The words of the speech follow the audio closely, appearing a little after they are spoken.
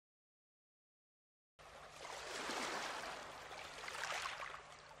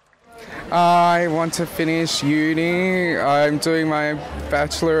I want to finish uni. I'm doing my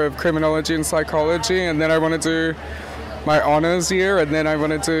Bachelor of Criminology and Psychology, and then I want to do my honours year, and then I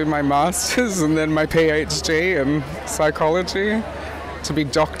want to do my Masters, and then my PhD in Psychology to be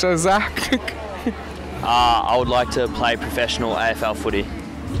Dr. Zach. I would like to play professional AFL footy.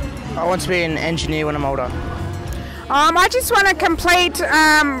 I want to be an engineer when I'm older. I just want to complete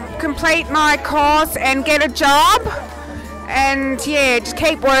my course and get a job, and yeah, just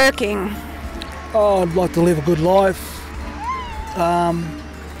keep working. Oh, I'd like to live a good life.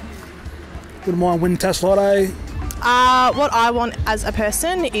 Wouldn't mind winning Task Lotto. What I want as a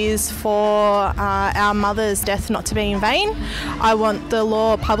person is for our mother's death not to be in vain. I want the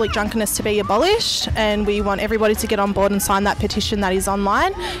law of public drunkenness to be abolished, and we want everybody to get on board and sign that petition that is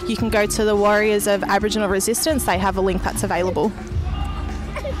online. You can go to the Warriors of Aboriginal Resistance. They have a link that's available.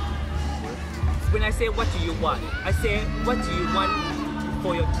 When I say what do you want, I say what do you want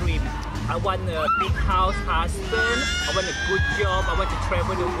for your dream? I want a big house, husband, I want a good job, I want to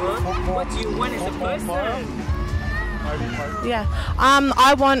travel the world. What do you want as a person? Yeah,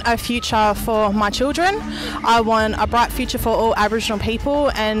 I want a future for my children. I want a bright future for all Aboriginal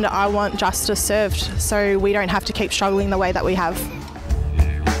people, and I want justice served so we don't have to keep struggling the way that we have.